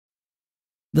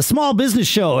The Small Business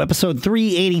Show, episode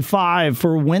 385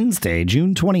 for Wednesday,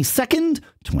 June 22nd,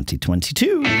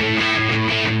 2022.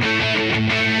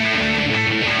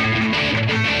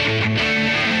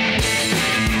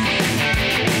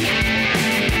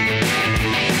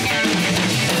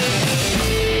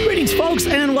 Greetings, folks,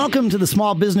 and welcome to the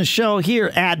Small Business Show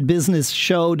here at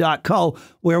businessshow.co,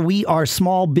 where we are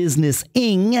small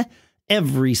business-ing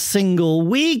every single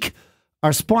week.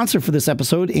 Our sponsor for this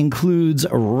episode includes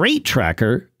Rate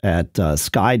Tracker at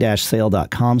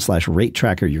sky-sale.com/rate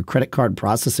tracker, your credit card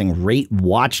processing rate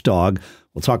watchdog.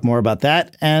 We'll talk more about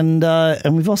that. And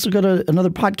we've also got another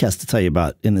podcast to tell you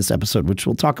about in this episode, which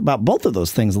we'll talk about both of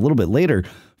those things a little bit later.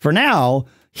 For now,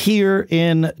 here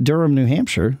in Durham, New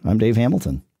Hampshire, I'm Dave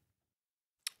Hamilton.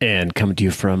 And coming to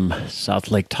you from South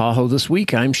Lake Tahoe this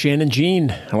week, I'm Shannon Jean.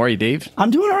 How are you, Dave?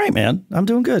 I'm doing all right, man. I'm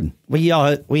doing good. We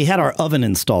had our oven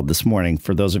installed this morning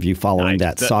for those of you following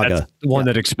that saga. That's the one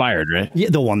that expired, right? Yeah,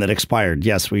 the one that expired.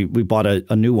 Yes, we bought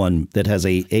a new one that has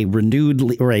a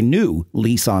renewed or a new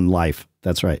lease on life.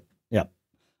 That's right. Yep.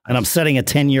 And I'm setting a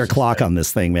 10-year clock on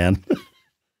this thing, man.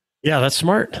 Yeah, that's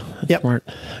smart. Yep. Smart.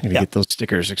 I'm gonna get those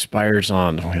stickers. Expires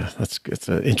on. Oh, yeah, it's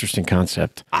an interesting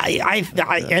concept.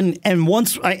 And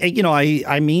once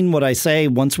I mean what I say.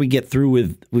 Once we get through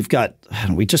with,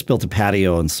 we just built a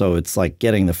patio, and so it's like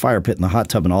getting the fire pit and the hot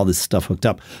tub and all this stuff hooked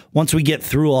up. Once we get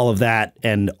through all of that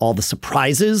and all the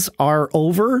surprises are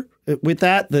over with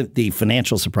that, the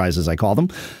financial surprises I call them,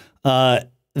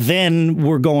 then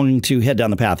we're going to head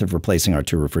down the path of replacing our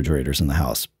 2 refrigerators in the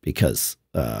house because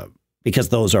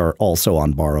those are also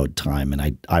on borrowed time,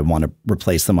 and I want to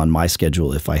replace them on my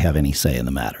schedule if I have any say in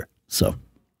the matter. So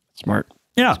smart.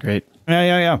 Yeah. That's great.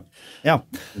 Yeah.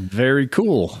 Very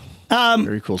cool.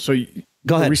 Very cool. So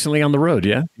go ahead. Recently on the road,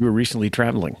 yeah? You were recently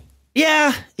traveling.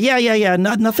 Yeah.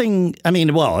 Nothing.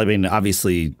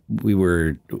 Obviously we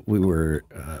were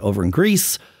over in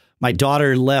Greece. My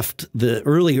daughter left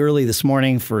early this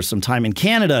morning for some time in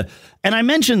Canada, and I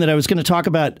mentioned that I was going to talk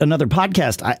about another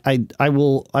podcast. I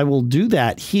will do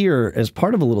that here as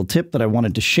part of a little tip that I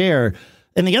wanted to share.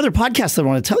 And the other podcast that I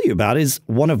want to tell you about is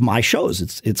one of my shows.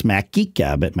 It's Mac Geek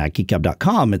Gab at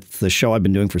macgeekgab.com. It's the show I've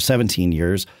been doing for 17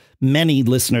 years. Many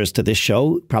listeners to this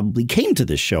show probably came to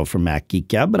this show from Mac Geek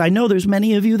Gab, but I know there's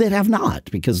many of you that have not,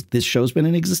 because this show's been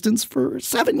in existence for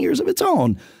 7 years of its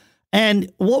own.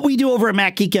 And what we do over at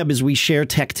Mac Geek Gab is we share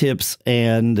tech tips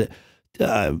and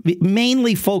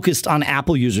mainly focused on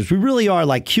Apple users. We really are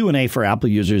like Q&A for Apple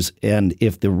users. And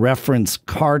if the reference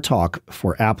Car Talk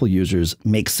for Apple users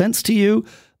makes sense to you,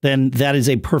 then that is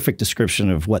a perfect description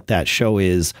of what that show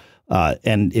is.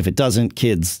 And if it doesn't,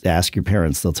 kids, ask your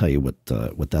parents. They'll tell you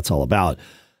what that's all about.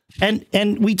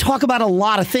 And we talk about a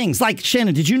lot of things. Like,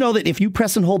 Shannon, did you know that if you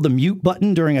press and hold the mute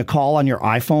button during a call on your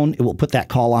iPhone, it will put that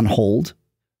call on hold?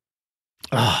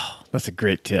 Oh, that's a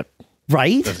great tip.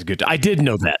 Right? That's a good. I did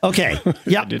know that. Okay.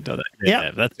 Yeah. I did know that.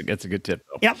 Yeah. That's a good tip,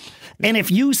 though. Yep. And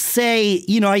if you say,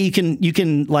 you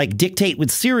can like dictate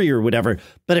with Siri or whatever,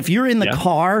 but if you're in the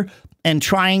car and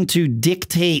trying to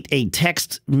dictate a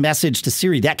text message to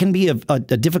Siri, that can be a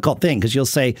difficult thing, because you'll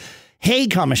say, "Hey,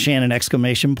 Shannon, !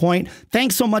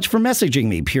 Thanks so much for messaging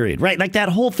me, period." Right? Like that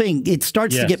whole thing, it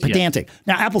starts to get pedantic.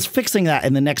 Now, Apple's fixing that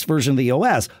in the next version of the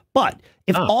OS. But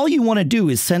if all you want to do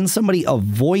is send somebody a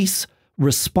voice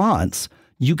response,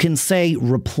 you can say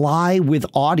reply with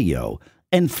audio.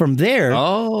 And from there, that's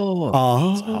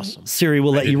awesome. Siri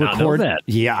will let you record that.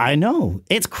 Yeah, I know.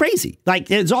 It's crazy. Like,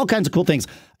 there's all kinds of cool things.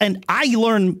 And I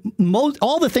learned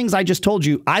all the things I just told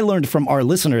you, I learned from our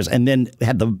listeners and then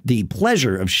had the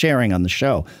pleasure of sharing on the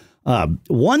show.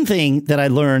 One thing that I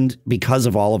learned because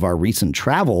of all of our recent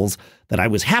travels that I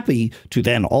was happy to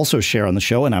then also share on the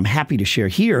show, and I'm happy to share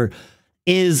here,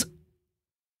 is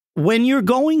when you're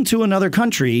going to another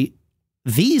country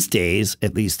these days,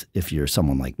 at least if you're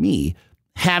someone like me,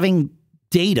 having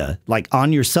data like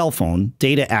on your cell phone,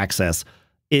 data access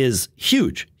is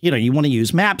huge. You want to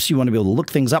use maps. You want to be able to look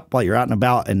things up while you're out and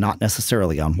about and not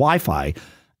necessarily on Wi-Fi.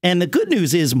 And the good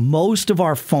news is most of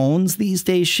our phones these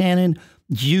days, Shannon,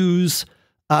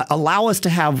 allow us to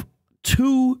have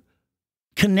 2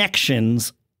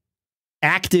 connections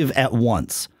active at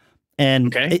once.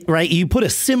 And right, you put a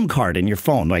SIM card in your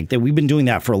phone like that. We've been doing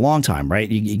that for a long time, right?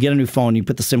 You get a new phone, you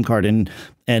put the SIM card in,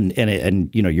 and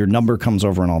your number comes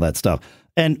over and all that stuff.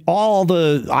 And all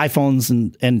the iPhones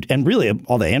and really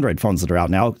all the Android phones that are out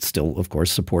now still, of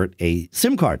course, support a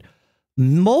SIM card.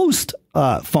 Most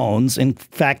phones, in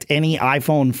fact, any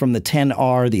iPhone from the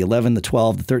 10R, the 11, the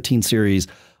 12, the 13 series,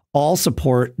 all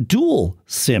support dual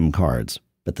SIM cards.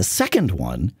 But the second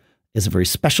one is a very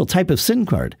special type of SIM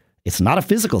card. It's not a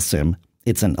physical SIM.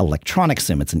 It's an electronic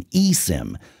SIM. It's an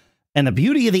eSIM. And the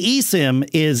beauty of the eSIM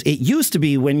is it used to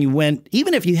be when you went,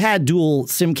 even if you had dual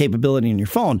SIM capability in your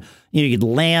phone, you could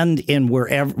land in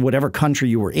whatever country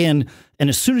you were in. And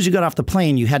as soon as you got off the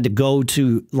plane, you had to go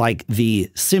to like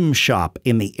the SIM shop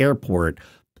in the airport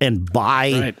and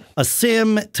buy a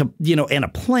SIM to, and a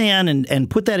plan and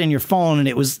put that in your phone. And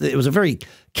it was a very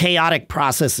chaotic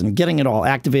process, and getting it all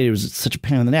activated was such a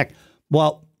pain in the neck.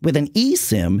 Well, with an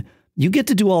eSIM, you get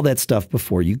to do all that stuff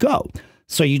before you go.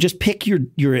 So you just pick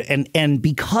and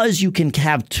because you can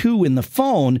have two in the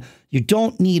phone, you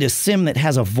don't need a SIM that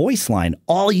has a voice line.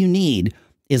 All you need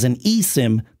is an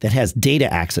eSIM that has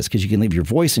data access, because you can leave your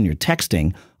voice and your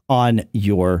texting on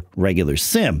your regular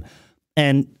SIM.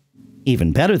 And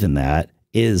even better than that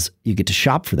is you get to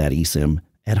shop for that eSIM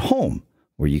at home,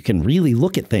 where you can really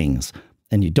look at things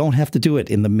and you don't have to do it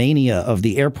in the mania of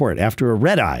the airport after a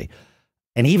red eye.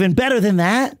 And even better than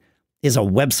that is a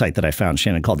website that I found,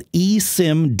 Shannon, called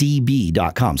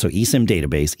eSIMDB.com. So eSIM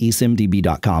database,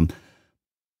 eSIMDB.com.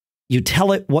 You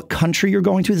tell it what country you're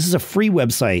going to. This is a free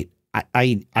website.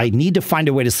 I need to find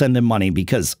a way to send them money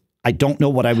because I don't know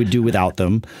what I would do without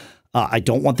them. I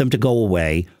don't want them to go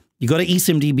away. You go to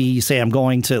eSIMDB, you say, I'm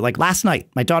going to, like last night,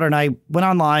 my daughter and I went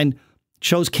online,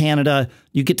 chose Canada.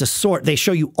 You get to sort. They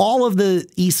show you all of the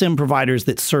eSIM providers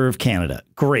that serve Canada.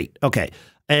 Great. Okay.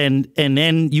 And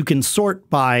then you can sort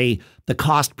by the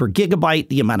cost per gigabyte,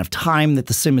 the amount of time that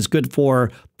the SIM is good for,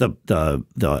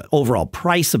 the overall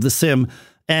price of the SIM.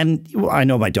 And I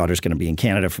know my daughter's going to be in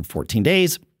Canada for 14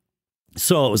 days.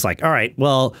 So it was like, all right,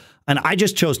 well, and I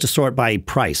just chose to sort by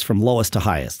price from lowest to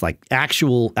highest, like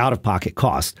actual out-of-pocket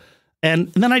cost.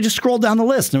 And then I just scrolled down the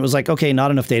list and it was like, okay,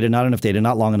 not enough data,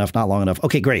 not long enough.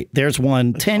 Okay, great. There's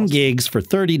one, 10 gigs for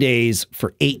 30 days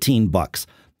for $18.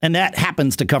 And that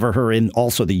happens to cover her in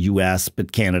also the US,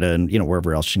 but Canada and,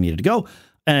 wherever else she needed to go.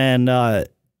 And that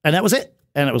was it.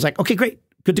 And it was like, okay, great.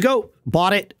 Good to go.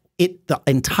 Bought it. The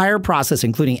entire process,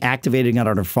 including activating it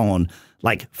on her phone,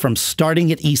 like from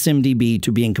starting at eSIMDB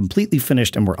to being completely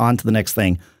finished and we're on to the next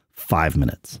thing, 5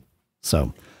 minutes.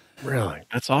 So really,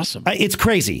 that's awesome. It's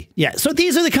crazy. Yeah. So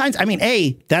these are the kinds,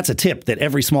 that's a tip that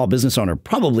every small business owner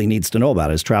probably needs to know about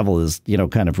as travel is,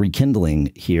 kind of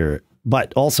rekindling here.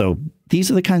 But also, these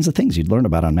are the kinds of things you'd learn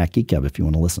about on Mac Geek Gab if you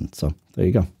want to listen. So there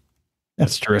you go.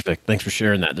 That's terrific. Thanks for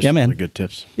sharing that. There's man. Really good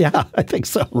tips. Yeah, I think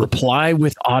so. Reply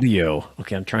with audio.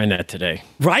 Okay, I'm trying that today.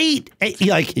 Right?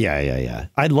 Yeah.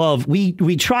 I love, we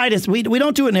try to, we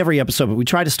don't do it in every episode, but we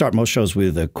try to start most shows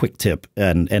with a quick tip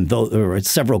and those, or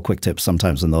several quick tips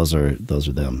sometimes, and those are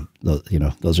them.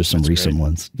 Those are some recent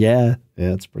ones. Yeah,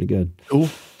 it's pretty good. Cool.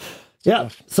 Yeah.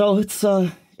 So it's,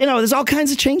 there's all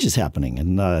kinds of changes happening,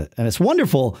 and it's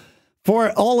wonderful.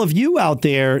 For all of you out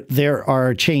there, there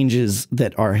are changes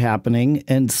that are happening,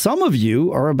 and some of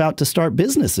you are about to start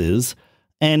businesses,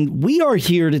 and we are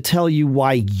here to tell you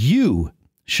why you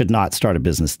should not start a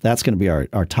business. That's going to be our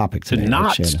topic today. To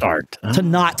not start. To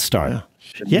not start.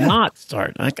 Yeah. Not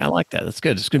start. I like that. That's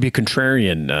good. It's going to be a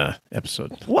contrarian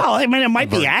episode. Well, it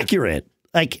might be accurate.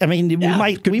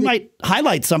 We might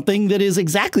highlight something that is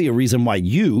exactly a reason why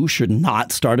you should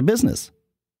not start a business.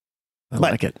 I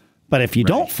like it. But if you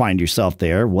don't find yourself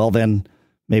there, well, then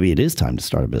maybe it is time to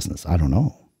start a business. I don't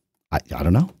know. I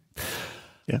don't know.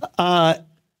 Yeah.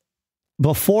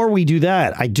 Before we do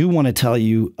that, I do want to tell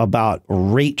you about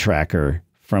Rate Tracker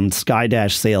from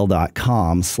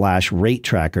sky-sail.com/rate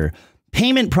tracker.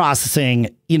 Payment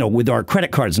processing, with our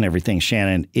credit cards and everything,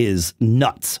 Shannon, is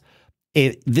nuts.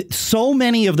 So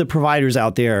many of the providers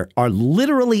out there are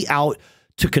literally out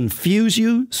to confuse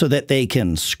you so that they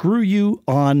can screw you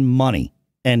on money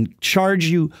and charge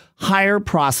you higher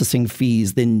processing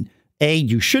fees than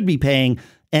you should be paying,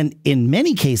 and in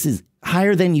many cases,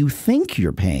 higher than you think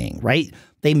you're paying, right?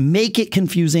 They make it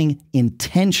confusing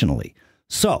intentionally.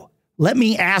 So let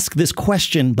me ask this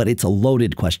question, but it's a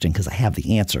loaded question because I have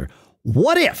the answer.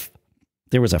 What if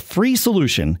there was a free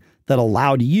solution that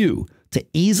allowed you to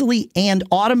easily and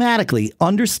automatically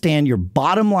understand your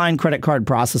bottom line credit card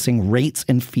processing rates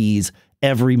and fees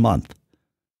every month?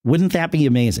 Wouldn't that be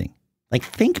amazing? Like,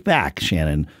 think back,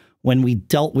 Shannon, when we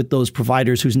dealt with those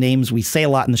providers whose names we say a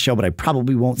lot in the show, but I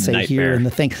probably won't say here in the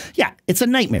thing. Yeah, it's a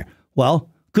nightmare. Well,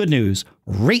 good news.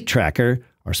 Rate Tracker,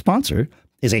 our sponsor,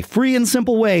 is a free and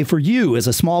simple way for you as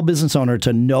a small business owner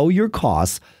to know your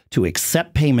costs, to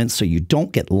accept payments so you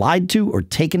don't get lied to or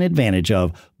taken advantage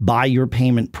of by your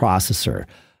payment processor.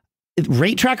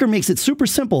 Rate Tracker makes it super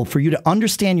simple for you to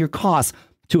understand your costs,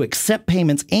 to accept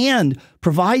payments, and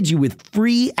provides you with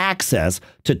free access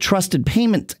to trusted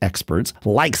payment experts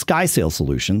like SkySail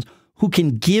Solutions, who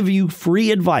can give you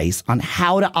free advice on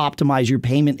how to optimize your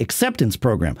payment acceptance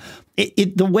program.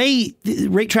 The way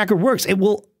Rate Tracker works, it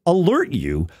will alert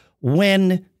you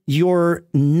when your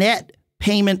net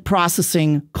payment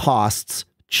processing costs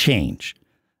change.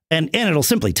 And it'll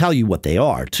simply tell you what they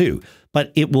are too.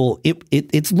 But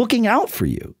it's looking out for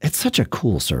you. It's such a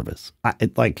cool service.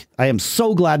 I am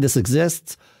so glad this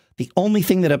exists. The only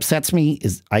thing that upsets me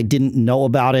is I didn't know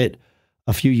about it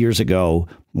a few years ago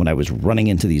when I was running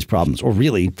into these problems, or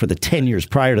really for the 10 years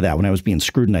prior to that when I was being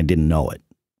screwed and I didn't know it.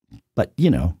 But, we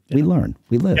learn,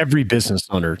 we live. Every business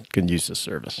owner can use this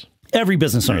service. Every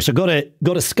business owner. So go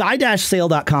to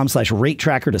sky-sale.com/rate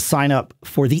tracker to sign up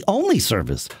for the only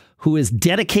service who is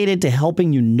dedicated to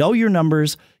helping you know your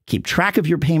numbers, keep track of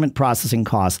your payment processing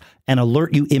costs, and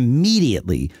alert you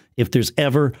immediately if there's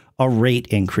ever a rate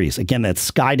increase. Again, that's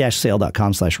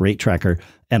sky-sale.com/rate tracker.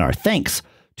 And our thanks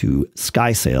to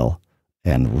SkySale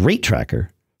and Rate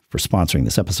Tracker for sponsoring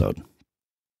this episode.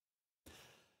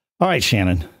 All right,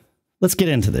 Shannon, let's get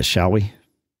into this, shall we?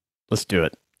 Let's do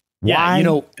it. Why?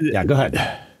 Yeah, go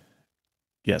ahead.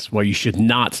 Yes. Well, you should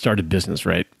not start a business,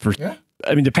 right?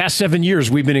 The past 7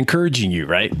 years, we've been encouraging you,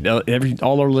 right?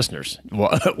 All our listeners,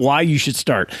 why you should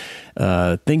start,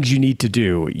 things you need to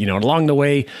do, and along the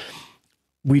way,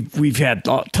 we've had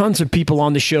tons of people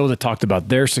on the show that talked about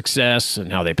their success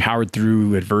and how they powered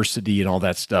through adversity and all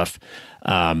that stuff.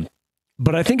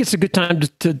 But I think it's a good time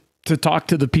to talk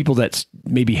to the people that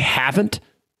maybe haven't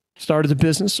started a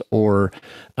business, or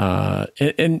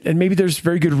and maybe there's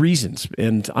very good reasons,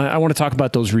 and I want to talk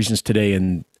about those reasons today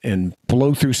and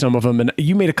blow through some of them. And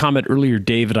you made a comment earlier,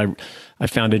 David, I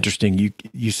found interesting.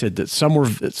 You said that some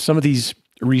of these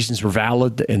reasons were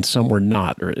valid and some were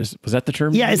not, or was that the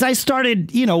term? Yeah, as I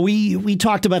started, we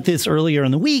talked about this earlier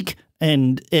in the week,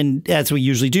 and as we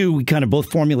usually do, we kind of both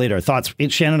formulate our thoughts.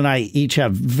 Shannon and I each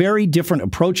have very different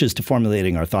approaches to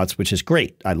formulating our thoughts, which is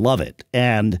great. I love it.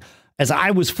 And as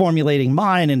I was formulating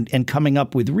mine and coming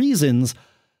up with reasons,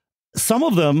 some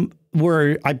of them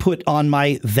I put on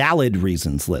my valid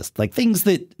reasons list, like things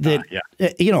that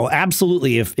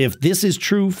absolutely, if this is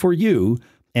true for you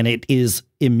and it is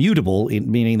immutable,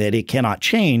 meaning that it cannot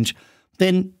change,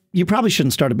 then you probably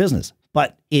shouldn't start a business.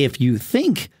 But if you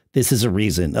think this is a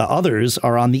reason, others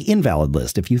are on the invalid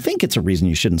list. If you think it's a reason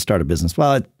you shouldn't start a business,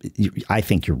 well, I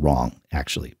think you're wrong,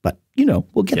 actually. But,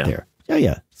 we'll get there.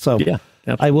 Yeah. So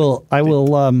I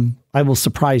will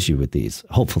surprise you with these,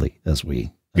 hopefully, as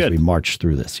we march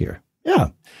through this here. Yeah.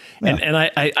 And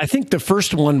I think the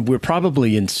first one we're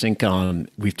probably in sync on.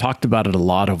 We've talked about it a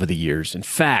lot over the years. In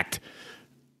fact,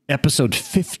 episode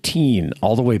 15,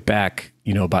 all the way back,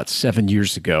 about 7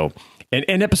 years ago,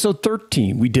 and episode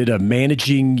 13, we did a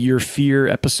Managing Your Fear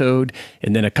episode.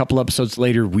 And then a couple episodes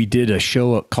later, we did a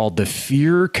show called The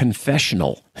Fear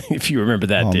Confessional, if you remember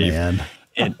that, Dave. Man.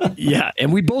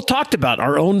 And we both talked about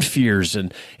our own fears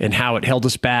and how it held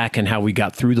us back and how we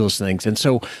got through those things. And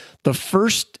so the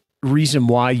first reason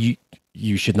why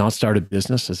you should not start a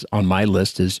business is on my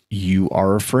list is you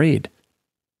are afraid.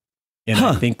 And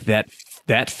I think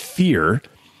that fear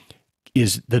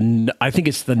is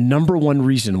it's the number one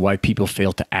reason why people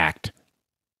fail to act.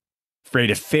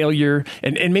 Afraid of failure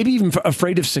and maybe even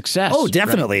afraid of success. Oh,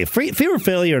 definitely. Right? Fear of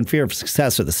failure and fear of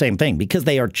success are the same thing because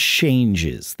they are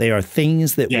changes. They are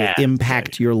things that will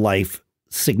impact your life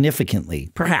significantly,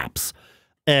 perhaps.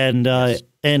 And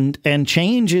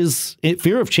change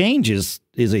fear of change is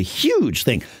a huge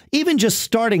thing. Even just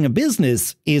starting a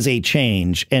business is a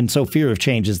change. And so fear of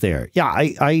change is there. Yeah.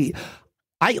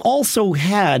 I also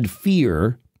had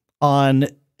fear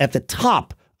at the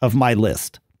top of my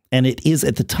list. And it is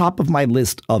at the top of my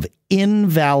list of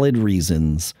invalid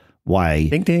reasons why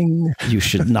you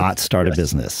should not start a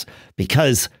business.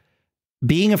 Because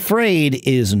being afraid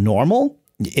is normal.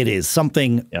 It is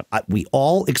something we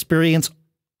all experience.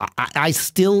 I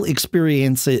still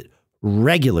experience it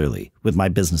regularly with my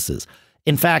businesses.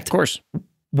 In fact, of course,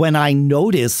 when I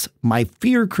notice my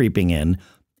fear creeping in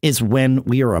is when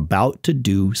we are about to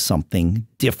do something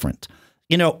different.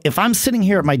 If I'm sitting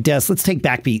here at my desk, let's take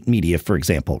Backbeat Media, for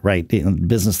example, right? The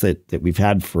business that we've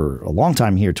had for a long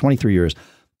time here, 23 years.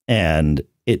 And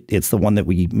it's the one that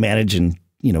we manage and,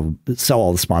 sell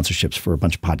all the sponsorships for a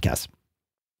bunch of podcasts.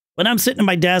 When I'm sitting at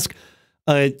my desk,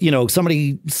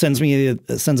 somebody sends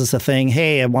us a thing.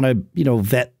 Hey, I want to,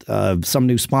 vet some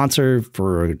new sponsor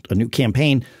for a new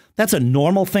campaign. That's a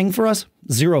normal thing for us.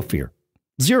 Zero fear.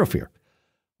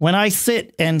 When I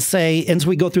sit and say, and so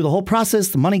we go through the whole process,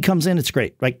 the money comes in, it's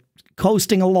great, right?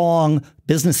 Coasting along,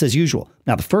 business as usual.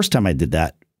 Now, the first time I did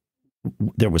that,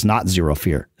 there was not zero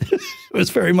fear. It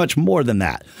was very much more than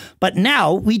that. But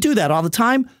now we do that all the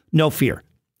time. No fear.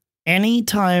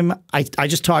 Anytime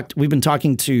we've been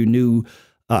talking to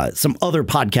some other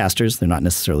podcasters. They're not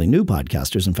necessarily new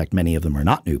podcasters. In fact, many of them are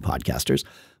not new podcasters.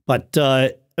 But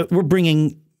we're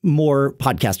bringing more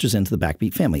podcasters into the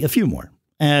Backbeat family, a few more.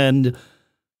 And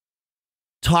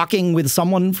talking with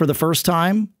someone for the first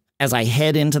time, as I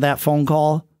head into that phone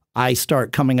call, I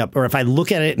start coming up, or if I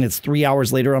look at it and it's 3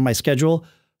 hours later on my schedule,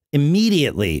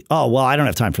 immediately, oh, well, I don't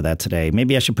have time for that today.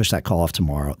 Maybe I should push that call off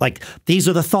tomorrow. Like, these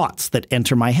are the thoughts that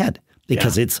enter my head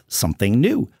because it's something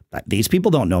new. These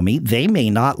people don't know me. They may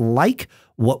not like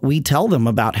what we tell them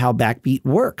about how Backbeat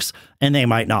works, and they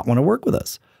might not want to work with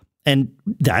us. And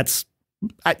that's,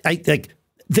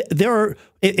 there are,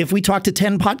 if we talk to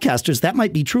 10 podcasters, that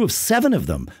might be true of 7 of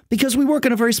them because we work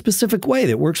in a very specific way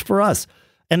that works for us.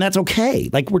 And that's okay.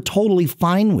 Like, we're totally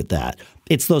fine with that.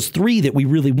 It's those 3 that we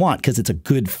really want because it's a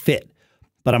good fit.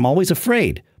 But I'm always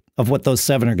afraid of what those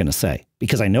 7 are going to say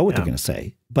because I know what they're going to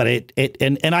say. But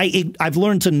I've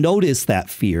learned to notice that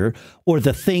fear or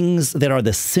the things that are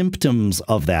the symptoms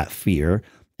of that fear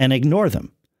and ignore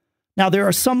them. Now, there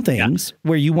are some things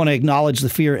where you want to acknowledge the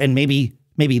fear and maybe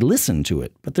listen to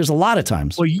it. But there's a lot of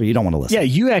times where you don't want to listen. Yeah,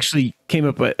 you actually came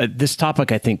up with this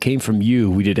topic, I think, came from you.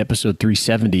 We did episode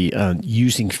 370 on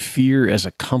using fear as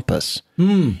a compass.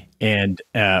 And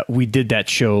we did that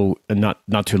show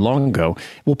not too long ago.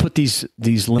 We'll put these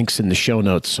links in the show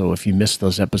notes. So if you missed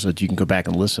those episodes, you can go back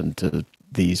and listen to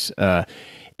these. And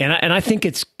I think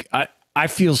I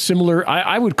feel similar.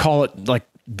 I would call it like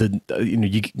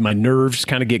my nerves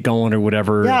kind of get going or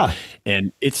whatever. Yeah.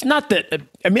 And it's not that,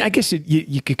 I mean, I guess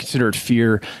you could consider it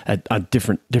fear at a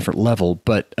different level,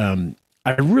 but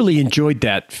I really enjoyed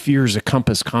that fear as a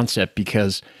compass concept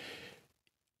because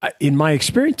in my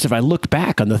experience, if I look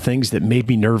back on the things that made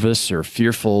me nervous or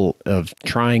fearful of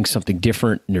trying something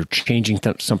different or changing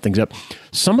some things up,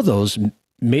 some of those,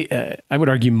 I would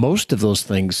argue most of those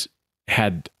things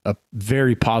had a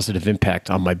very positive impact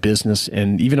on my business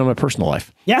and even on my personal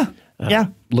life. Yeah.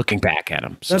 Looking back at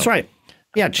them. So. That's right.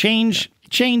 Yeah. Change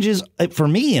is, for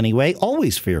me anyway,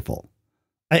 always fearful.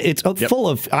 It's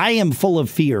I am full of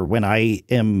fear when I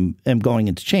am going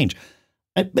into change.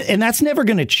 And that's never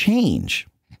going to change.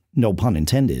 No pun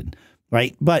intended.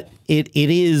 Right. But it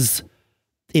is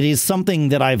something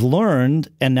that I've learned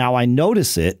and now I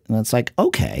notice it. And it's like,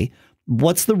 okay,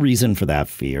 what's the reason for that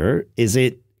fear? Is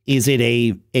it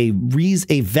a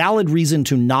valid reason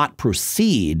to not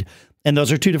proceed? And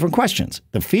those are 2 different questions.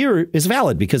 The fear is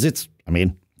valid because it's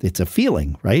a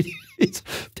feeling, right?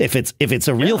 If it's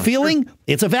a real feeling,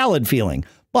 it's a valid feeling.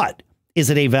 But is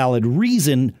it a valid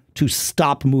reason to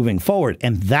stop moving forward?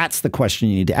 And that's the question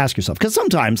you need to ask yourself. Because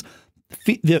sometimes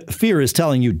the fear is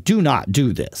telling you, do not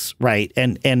do this, right?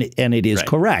 And it is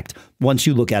correct once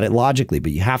you look at it logically.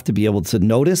 But you have to be able to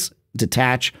notice,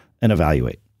 detach, and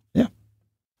evaluate. Yeah.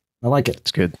 I like it.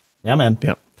 It's good. Yeah, man.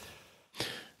 Yeah.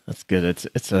 That's good.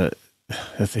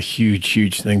 That's a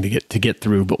huge thing to get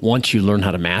through. But once you learn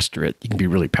how to master it, you can be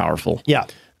really powerful. Yeah.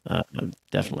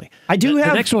 Definitely. I do have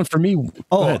the next one for me.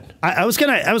 I was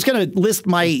gonna list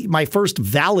my first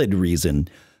valid reason.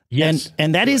 Yes.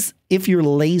 And that is if you're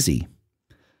lazy.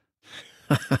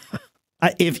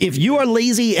 If you are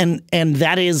lazy and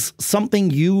that is something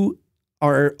you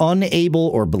are unable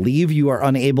or believe you are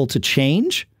unable to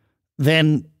change,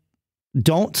 then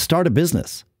don't start a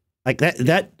business like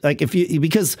that. Like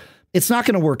because it's not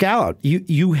going to work out.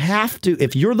 You have to,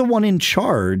 if you're the one in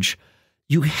charge,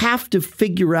 you have to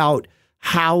figure out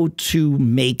how to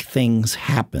make things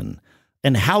happen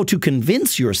and how to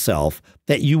convince yourself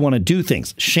that you want to do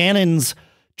things. Shannon's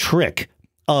trick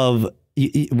of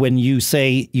when you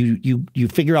say you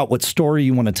figure out what story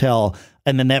you want to tell,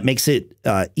 and then that makes it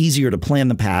easier to plan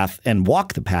the path and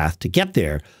walk the path to get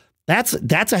there. That's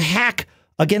a hack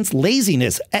against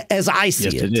laziness, as I see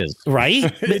it. Yes, it is.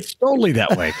 Right? It's totally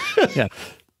that way. Yeah.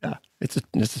 It's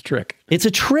a trick. It's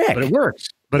a trick, but it works.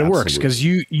 It works because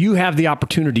you have the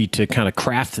opportunity to kind of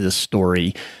craft this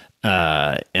story.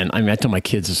 And I mean, I tell my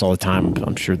kids this all the time.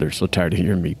 I'm sure they're so tired of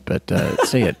hearing me, but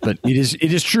say it. But it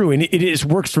is true, and it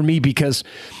works for me because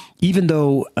even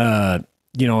though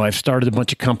I've started a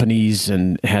bunch of companies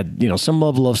and had some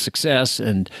level of success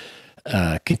and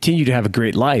continue to have a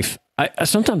great life.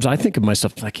 Sometimes I think of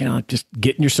myself like, just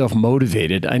getting yourself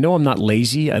motivated. I know I'm not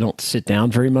lazy. I don't sit down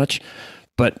very much,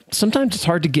 but sometimes it's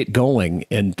hard to get going.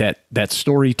 And that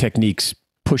story techniques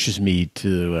pushes me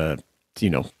to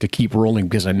keep rolling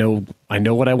because I know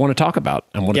what I want to talk about.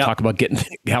 I want to talk about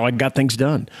how I got things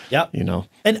done. Yeah.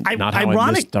 And not how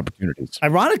I missed opportunities.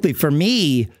 Ironically, for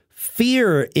me,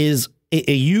 fear is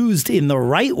used in the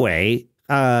right way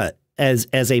as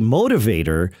a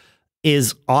motivator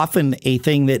is often a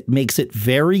thing that makes it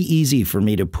very easy for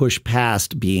me to push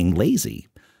past being lazy.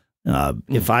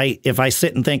 If I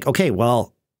sit and think, okay,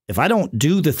 well, if I don't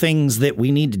do the things that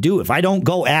we need to do, if I don't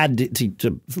go add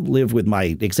to live with my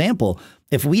example,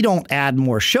 if we don't add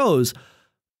more shows,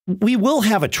 we will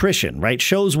have attrition, right?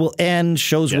 Shows will end.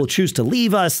 Shows will choose to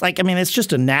leave us. Like, I mean, it's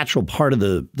just a natural part of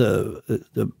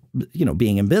the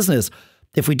being in business.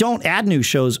 If we don't add new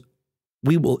shows,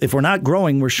 we will. If we're not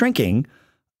growing, we're shrinking,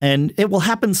 and it will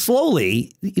happen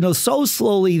slowly. So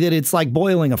slowly that it's like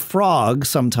boiling a frog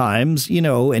sometimes.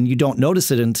 And you don't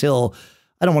notice it until,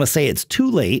 I don't want to say it's too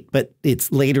late, but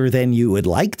it's later than you would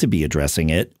like to be addressing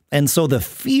it. And so the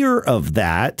fear of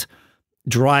that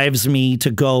drives me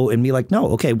to go and be like, no,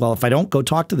 okay, well, if I don't go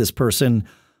talk to this person,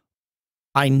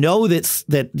 I know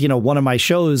that one of my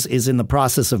shows is in the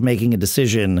process of making a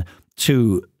decision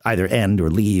to either end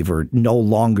or leave or no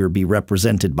longer be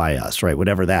represented by us, right?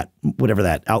 Whatever that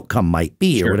outcome might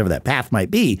be, or whatever that path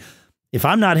might be. If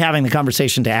I'm not having the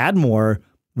conversation to add more,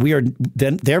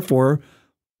 therefore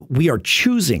we are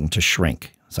choosing to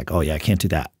shrink. It's like, oh yeah, I can't do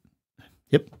that.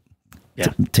 Yep. Yeah.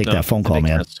 Take that phone call,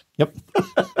 man. Sense. Yep.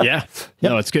 Yeah.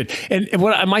 No, it's good. And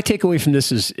what my takeaway from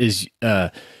this is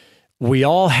we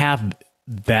all have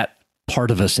that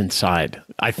part of us inside.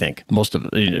 I think most of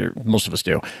us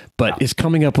do, but it's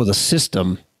coming up with a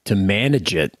system to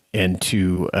manage it and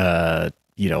to,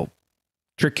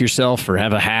 trick yourself or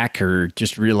have a hack or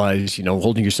just realize,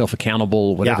 holding yourself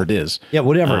accountable, whatever it is. Yeah.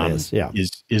 Whatever it is. Yeah.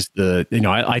 Is the,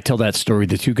 I tell that story.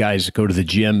 The two guys go to the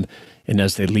gym, and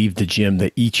as they leave the gym,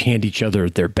 they each hand each other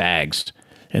their bags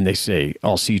and they say,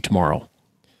 I'll see you tomorrow,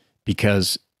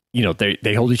 because,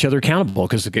 they hold each other accountable,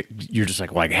 because you're just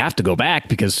like, well, I have to go back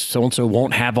because so-and-so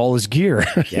won't have all his gear.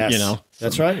 Yes.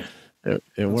 That's right.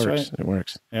 It works. Right. It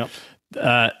works. Yep.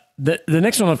 The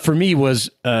next one for me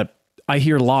was, I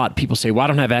hear a lot people say, well, I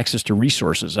don't have access to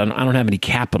resources. I don't have any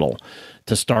capital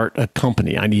to start a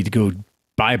company. I need to go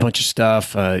buy a bunch of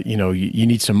stuff. You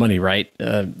need some money, right?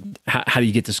 How do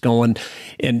you get this going?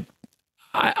 And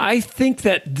I think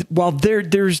that while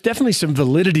there's definitely some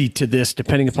validity to this,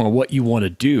 depending upon what you want to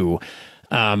do,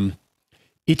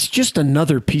 it's just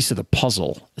another piece of the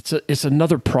puzzle. It's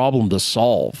another problem to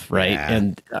solve, right? Yeah.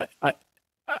 And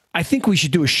I think we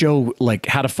should do a show like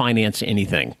how to finance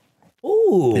anything.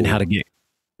 Ooh. And how to get,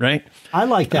 right? I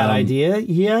like that idea.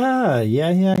 Yeah.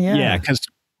 Yeah, because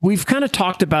we've kind of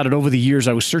talked about it over the years.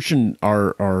 I was searching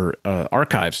our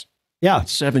archives. Yeah.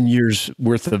 7 years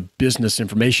worth of business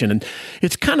information, and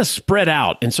it's kind of spread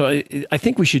out. And so I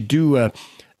think we should do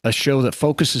a show that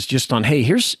focuses just on, hey,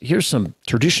 here's some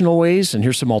traditional ways and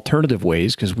here's some alternative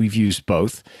ways, because we've used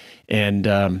both,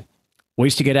 and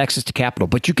ways to get access to capital.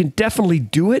 But you can definitely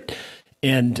do it.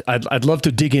 And I'd love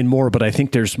to dig in more, but I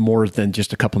think there's more than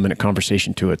just a couple-minute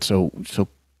conversation to it. So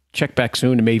check back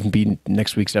soon. It may even be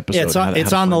next week's episode. Yeah,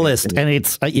 it's on the list, and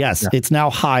it's it's now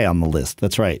high on the list.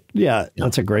 That's right. Yeah,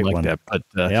 that's a great one. That.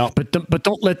 But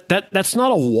don't let that. That's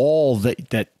not a wall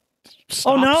that stops.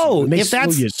 Oh no! It may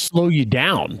slow you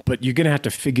down, but you're going to have to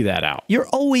figure that out. You're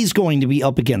always going to be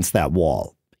up against that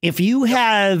wall. If you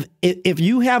have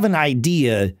an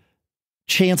idea,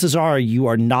 chances are you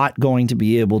are not going to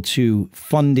be able to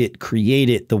fund it, create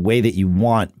it the way that you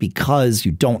want, because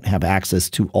you don't have access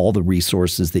to all the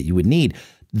resources that you would need.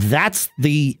 That's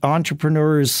the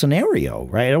entrepreneur's scenario,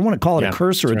 right? I don't want to call it a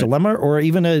curse or a dilemma or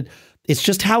even it's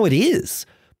just how it is.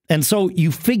 And so you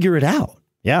figure it out.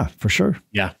 Yeah, for sure.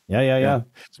 Yeah.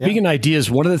 Speaking of ideas,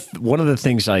 one of the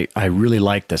things I really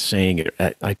like the saying,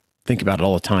 I think about it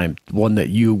all the time. One that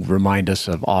you remind us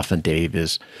of often, Dave,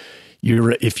 is,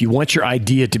 if you want your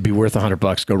idea to be worth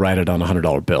 $100, go write it on a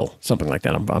 $100 bill, something like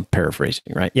that. I'm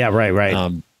paraphrasing, right? Yeah,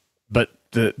 right. But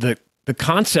the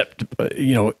concept,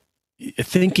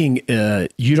 thinking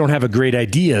you don't have a great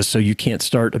idea, so you can't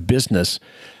start a business.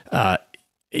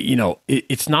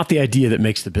 It's not the idea that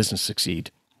makes the business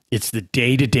succeed. It's the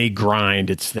day-to-day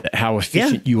grind. It's how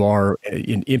efficient you are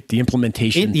in the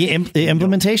implementation. The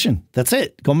implementation. That's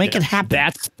it. Go make it happen.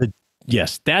 That's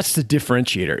the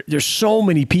differentiator. There's so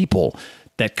many people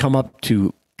that come up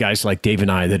to guys like Dave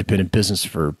and I that have been in business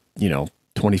for,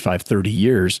 25, 30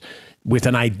 years with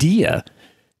an idea.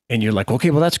 And you're like,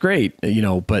 okay, well, that's great.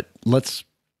 But what's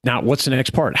the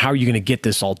next part? How are you going to get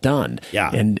this all done?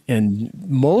 Yeah. And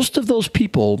most of those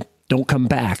people don't come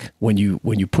back when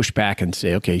you push back and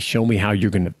say, okay, show me how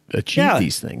you're going to achieve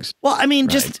these things. Well, I mean,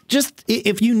 right? just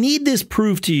if you need this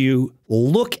proved to you,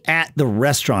 look at the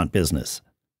restaurant business.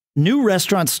 New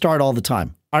restaurants start all the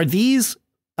time. Are these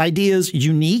ideas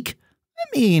unique?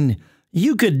 I mean,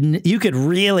 you could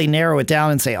really narrow it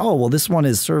down and say, oh, well, this one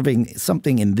is serving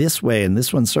something in this way and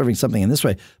this one's serving something in this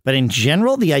way. But in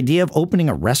general, the idea of opening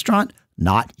a restaurant,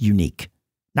 not unique,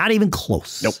 not even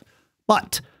close. Nope.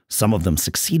 But some of them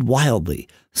succeed wildly.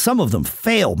 Some of them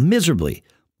fail miserably.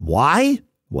 Why?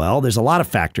 Well, there's a lot of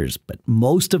factors, but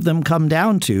most of them come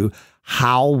down to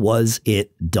how was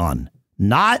it done?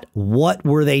 Not what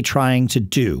were they trying to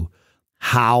do?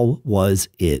 How was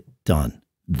it done?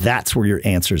 That's where your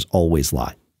answers always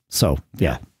lie. So,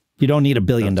 yeah, you don't need $1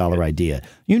 billion idea.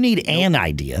 You need an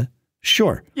idea.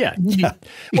 Sure. Yeah.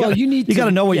 Well, you got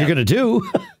to know what you're going to do.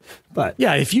 But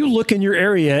yeah, if you look in your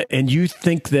area and you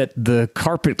think that the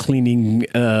carpet cleaning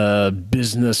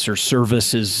business or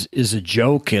service is a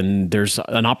joke, and there's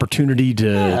an opportunity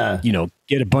to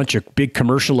get a bunch of big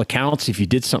commercial accounts if you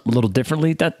did something a little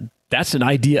differently, that's an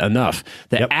idea enough.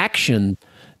 The action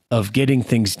of getting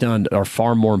things done are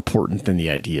far more important than the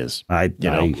ideas. I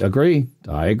agree.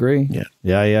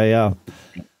 Yeah.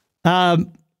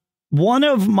 One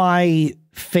of my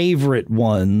favorite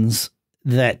ones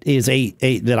that is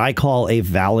that I call a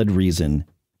valid reason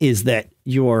is that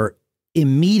your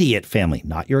immediate family,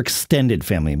 not your extended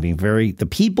family, the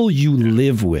people you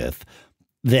live with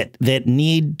that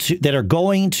are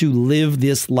going to live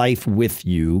this life with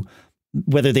you,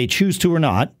 whether they choose to or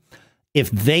not,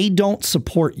 if they don't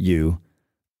support you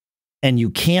and you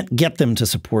can't get them to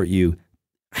support you,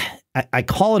 I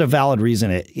call it a valid reason.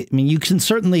 I mean, you can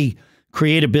certainly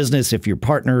create a business if your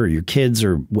partner or your kids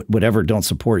or whatever don't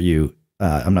support you.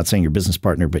 I'm not saying your business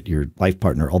partner, but your life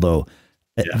partner, although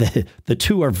the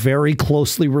two are very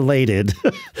closely related.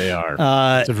 They are.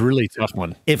 It's a really tough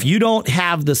one. If you don't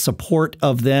have the support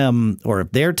of them, or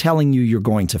if they're telling you you're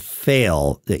going to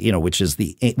fail, which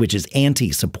is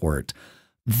anti-support,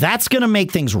 that's going to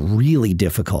make things really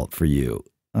difficult for you.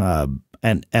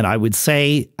 And I would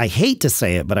say, I hate to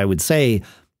say it, but I would say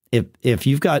if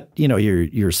you've got,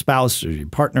 your spouse or your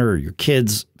partner or your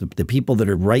kids, the people that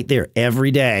are right there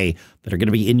every day, that are going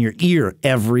to be in your ear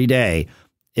every day,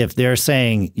 if they're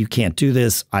saying you can't do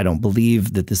this, I don't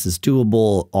believe that this is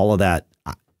doable, all of that,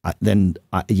 then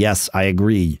yes, I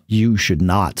agree. You should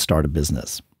not start a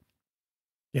business.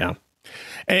 Yeah.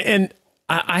 And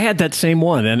I had that same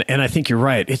one. And I think you're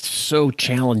right. It's so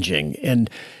challenging. And,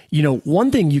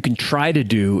 one thing you can try to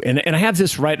do, and I have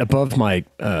this right above my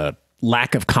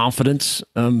lack of confidence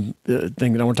thing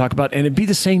that I want to talk about, and it'd be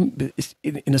the same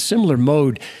in a similar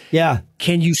mode. Yeah.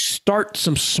 Can you start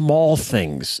some small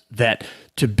things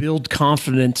to build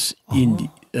confidence in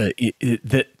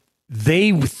that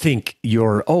they think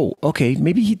you're, okay,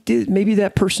 maybe he did, maybe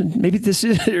that person, maybe this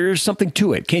is, there's something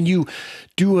to it. Can you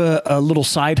do a little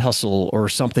side hustle or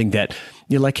something that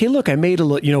you're like, hey, look, I made a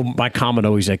little, my comment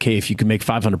always like, hey, if you can make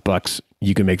 $500,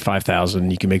 you can make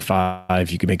 5,000, you can make 5,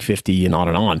 you can make 50, and on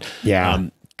and on. Yeah.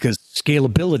 Because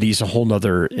scalability is a whole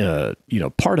nother,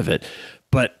 part of it.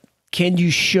 But can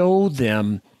you show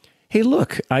them, hey,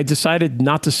 look, I decided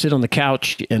not to sit on the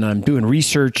couch, and I'm doing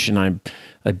research, and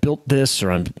I built this,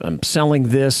 or I'm selling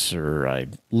this, or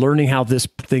I'm learning how this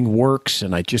thing works,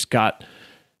 and I just got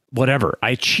whatever.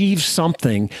 I achieved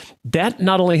something that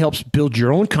not only helps build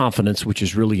your own confidence, which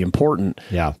is really important,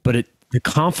 but the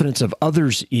confidence of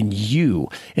others in you.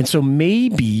 And so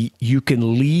maybe you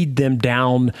can lead them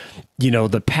down,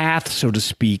 the path, so to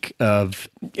speak, of,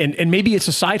 and maybe it's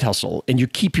a side hustle and you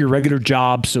keep your regular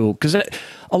job. So, because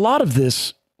a lot of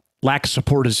this lack of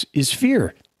support is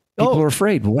fear. People are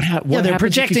afraid. What they're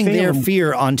projecting their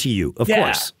fear onto you. Of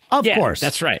course. Of course.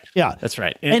 That's right. Yeah. That's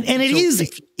right. And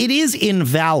it is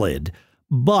invalid,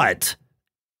 but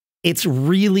it's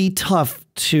really tough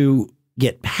to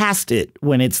get past it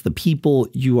when it's the people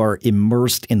you are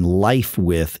immersed in life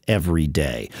with every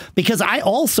day. Because I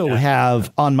also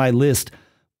have on my list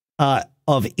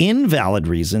of invalid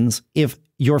reasons if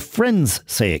your friends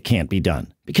say it can't be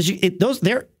done, because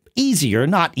they're easier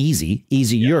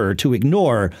to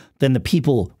ignore than the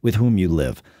people with whom you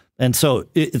live. And so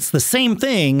it's the same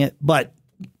thing, but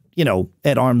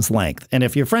at arm's length. And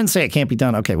if your friends say it can't be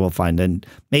done, okay, well, fine. Then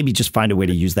maybe just find a way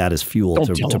to use that as fuel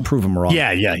to prove them wrong.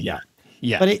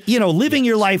 Yeah. But living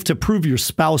your life to prove your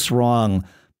spouse wrong,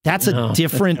 that's a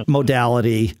different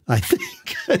modality, I think.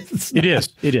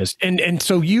 It is. And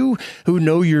so you who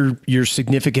know your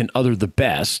significant other the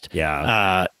best,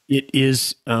 it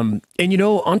is, and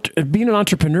being an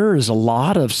entrepreneur is a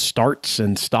lot of starts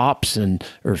and stops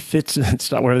or fits and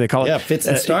stop, whatever they call it. Yeah, fits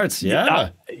and starts.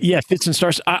 Fits and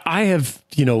starts. I have,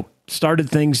 started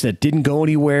things that didn't go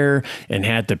anywhere and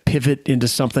had to pivot into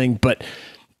something. But,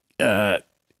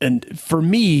 and for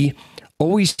me,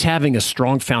 always having a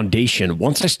strong foundation.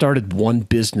 Once I started one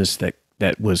business that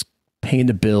was paying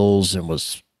the bills and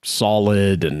was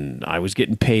solid, and I was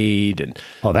getting paid, and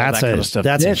that's kind of stuff.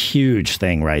 That's a huge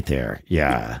thing right there.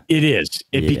 Yeah, it is.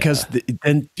 Because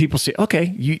then people say,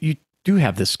 okay, do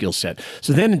have this skill set.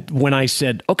 So then when I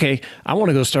said, okay, I want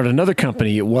to go start another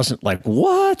company, it wasn't like,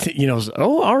 what? You know,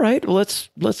 oh, all right, well, let's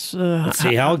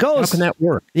see how it goes. How can that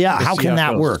work? Yeah. How can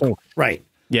that work? So, right.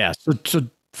 Yeah. So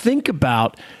think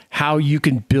about how you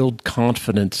can build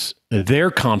confidence,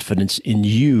 their confidence in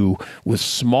you with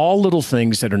small little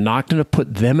things that are not going to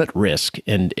put them at risk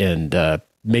and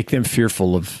make them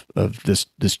fearful of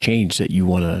this change that you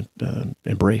want to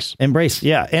embrace. Embrace,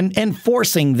 yeah, and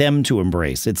forcing them to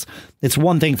embrace. It's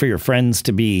one thing for your friends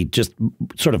to be just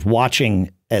sort of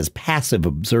watching as passive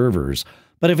observers,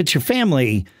 but if it's your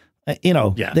family, you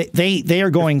know, they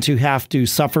are going to have to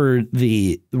suffer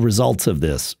the results of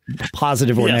this,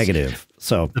 positive or negative.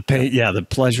 So the pain, the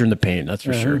pleasure and the pain, that's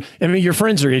for sure. I mean, your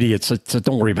friends are idiots, so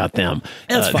don't worry about them.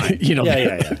 That's fine. You know,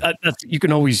 you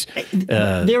can always.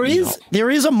 There is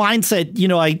a mindset. You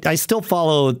know, I still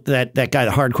follow that guy,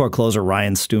 the hardcore closer,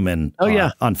 Ryan Stewman.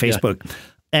 On Facebook,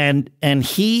 and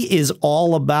he is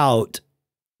all about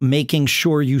making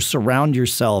sure you surround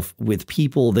yourself with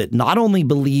people that not only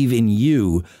believe in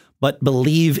you, but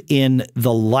believe in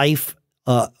the life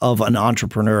of an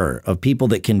entrepreneur, of people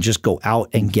that can just go out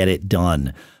and get it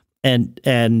done. And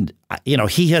you know,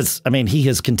 he has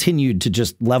continued to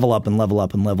just level up and level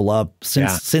up and level up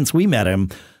since we met him.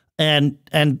 And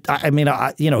I mean,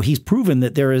 you know, he's proven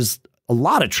that there is a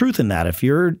lot of truth in that. If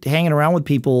you're hanging around with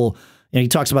people, you know, he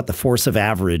talks about the force of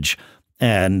average,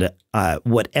 and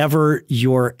whatever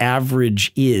your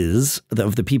average is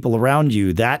of the people around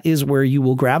you, that is where you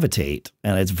will gravitate.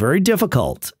 And it's very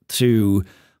difficult to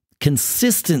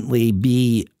consistently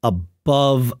be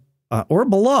above or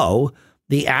below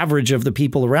the average of the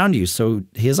people around you. So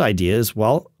his idea is,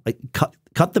 well, like,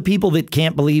 cut the people that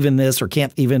can't believe in this or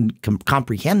can't even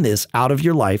comprehend this out of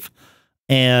your life,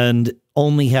 and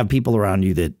only have people around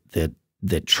you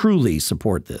that truly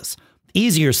support this.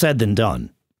 Easier said than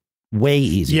done. Way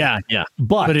easier. Yeah.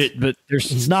 But there's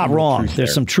he's not wrong.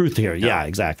 There's some truth here. Yeah,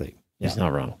 exactly. Yeah. He's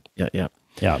not wrong. Yeah.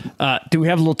 Do we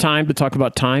have a little time to talk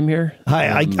about time here?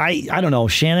 I don't know,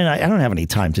 Shannon. I don't have any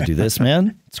time to do this,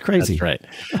 man. It's crazy. That's right.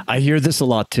 I hear this a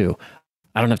lot too.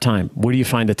 I don't have time. Where do you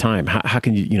find the time? How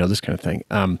can you, this kind of thing?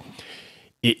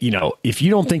 If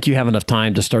you don't think you have enough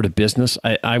time to start a business,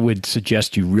 I would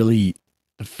suggest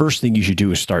the first thing you should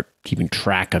do is start keeping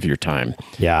track of your time.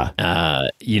 Yeah.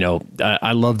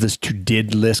 I love this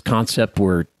to-did list concept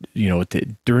where,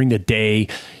 during the day,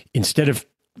 instead of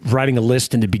writing a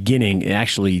list in the beginning,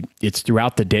 actually it's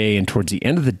throughout the day and towards the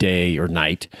end of the day or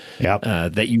night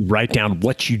that you write down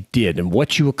what you did and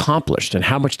what you accomplished and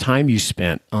how much time you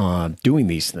spent doing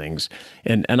these things.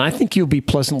 And I think you'll be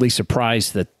pleasantly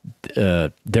surprised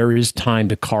that there is time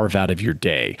to carve out of your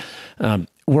day.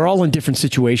 We're all in different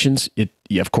situations.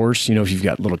 Of course, if you've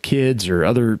got little kids or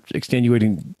other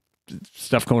extenuating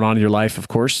stuff going on in your life, of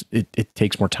course, it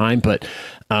takes more time. But,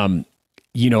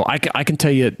 I can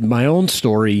tell you my own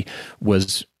story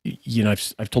was,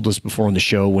 I've told this before on the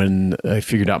show. When I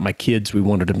figured out my kids, we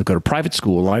wanted them to go to private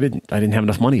school. I didn't have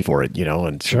enough money for it,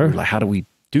 and so like, how do we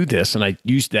do this? And I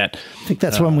used that. I think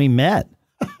that's when we met.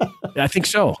 I think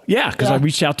so. Yeah. Cause I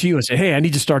reached out to you and said, hey, I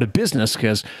need to start a business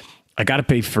because I got to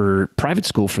pay for private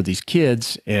school for these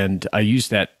kids. And I used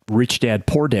that rich dad,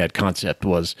 poor dad concept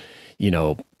was,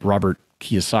 Robert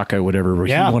Kiyosaki or whatever, where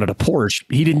he wanted a Porsche.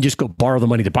 He didn't just go borrow the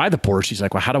money to buy the Porsche. He's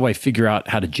like, well, how do I figure out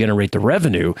how to generate the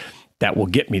revenue that will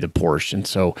get me the Porsche? And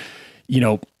so,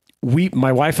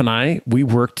 my wife and I, we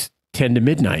worked 10 to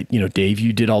midnight. Dave,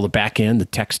 you did all the back end, the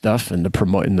tech stuff and the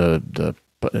promote and the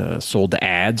sold the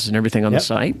ads and everything on the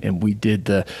site. And we did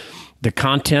the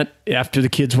content after the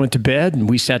kids went to bed, and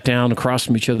we sat down across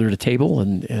from each other at a table.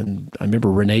 And I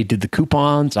remember Renee did the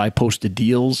coupons. I posted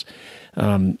deals.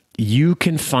 You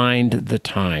can find the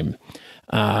time.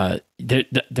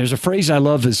 There's a phrase I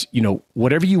love is,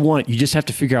 whatever you want, you just have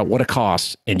to figure out what it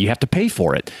costs and you have to pay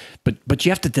for it. But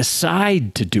you have to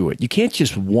decide to do it. You can't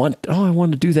just I want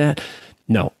to do that.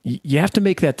 No, you have to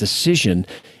make that decision,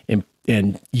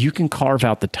 and you can carve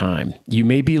out the time. You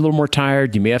may be a little more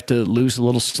tired. You may have to lose a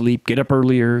little sleep, get up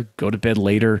earlier, go to bed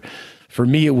later. For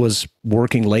me, it was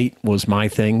working late was my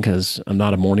thing because I'm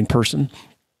not a morning person.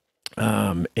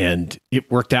 And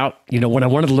it worked out. When I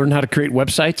wanted to learn how to create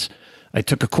websites, I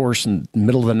took a course in the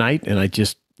middle of the night, and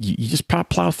you just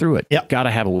plow through it. Yep. Got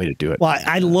to have a way to do it. Well,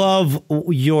 I love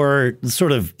your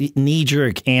sort of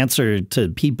knee-jerk answer to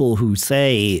people who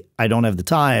say, I don't have the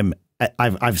time.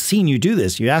 I've seen you do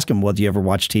this. You ask them, well, do you ever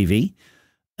watch TV?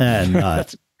 And,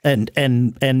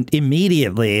 and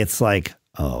immediately it's like,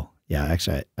 oh Yeah,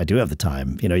 actually, I do have the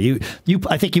time. You know,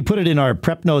 I think you put it in our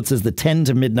prep notes as the 10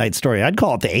 to midnight story. I'd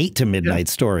call it the 8 to midnight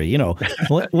story. You know,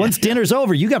 once dinner's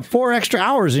over, you got 4 extra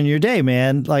hours in your day,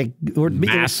 man. Like, or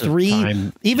Massive 3,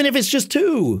 time. even if it's just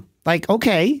 2. Like,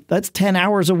 okay, that's 10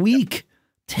 hours a week.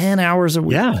 10 hours a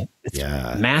week. Yeah, it's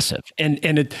massive, and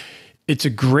it's a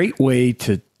great way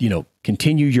to, you know,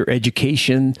 continue your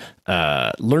education,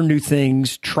 learn new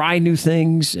things, try new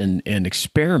things, and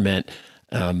experiment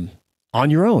on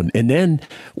your own. And then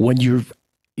when you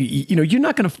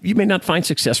may not find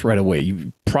success right away.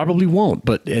 You probably won't.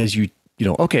 But as you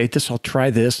know, okay, I'll try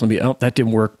this. That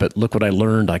didn't work, but look what I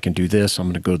learned. I can do this. I'm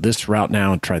going to go this route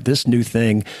now and try this new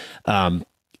thing.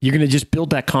 You're going to just build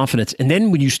that confidence. And then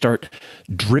when you start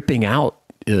dripping out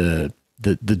the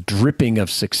dripping of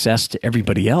success to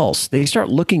everybody else, they start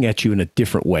looking at you in a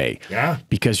different way. Yeah.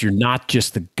 Because you're not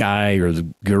just the guy or the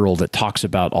girl that talks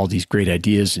about all these great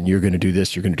ideas and you're going to do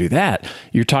this, you're going to do that.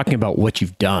 You're talking about what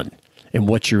you've done and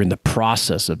what you're in the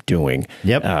process of doing.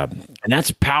 Yep. And that's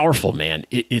powerful, man.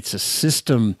 It's a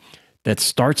system that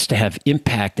starts to have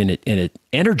impact, and it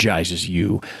energizes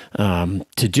you to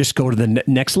just go to the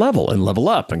next level and level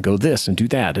up and go this and do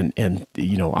that. And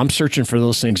you know, I'm searching for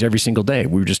those things every single day.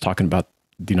 We were just talking about,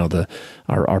 you know,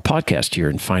 our podcast here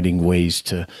and finding ways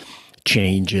to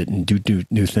change it and do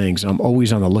new things. I'm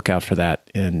always on the lookout for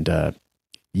that, and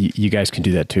you guys can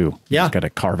do that too. Yeah, you just got to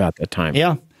carve out that time.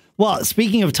 Yeah. Well,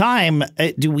 speaking of time,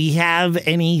 do we have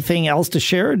anything else to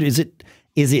share? Is it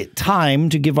time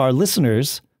to give our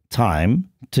listeners time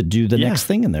to do the next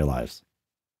thing in their lives?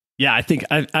 Yeah, I think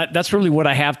that's really what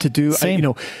I have to do. Same. You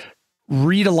know,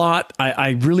 read a lot.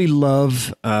 I really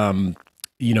love,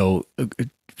 you know,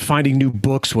 finding new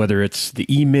books, whether it's the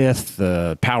E-Myth,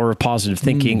 the Power of Positive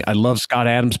Thinking. I love Scott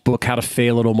Adams' book, How to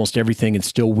Fail at Almost Everything and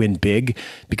Still Win Big,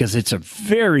 because it's a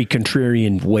very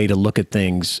contrarian way to look at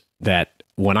things that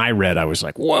when I read, I was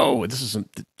like, whoa, this is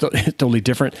totally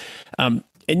different.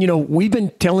 And, you know, we've been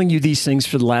telling you these things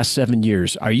for the last 7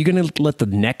 years. Are you going to let the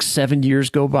next 7 years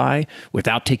go by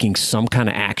without taking some kind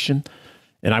of action?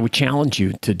 And I would challenge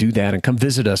you to do that and come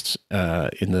visit us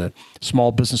in the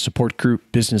small business support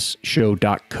group,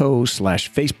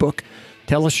 businessshow.co/Facebook.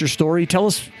 Tell us your story. Tell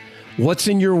us what's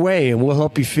in your way, and we'll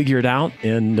help you figure it out.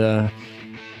 And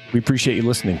we appreciate you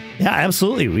listening. Yeah,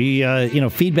 absolutely. We,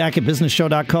 feedback at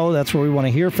businessshow.co. That's where we want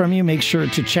to hear from you. Make sure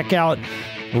to check out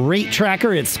Rate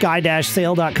Tracker at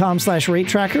sky-sale.com/rate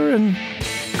tracker, and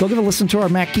go give a listen to our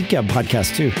Mac Geek Gab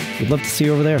podcast too. We'd love to see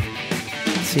you over there.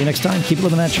 See you next time. Keep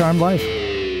living that charmed life.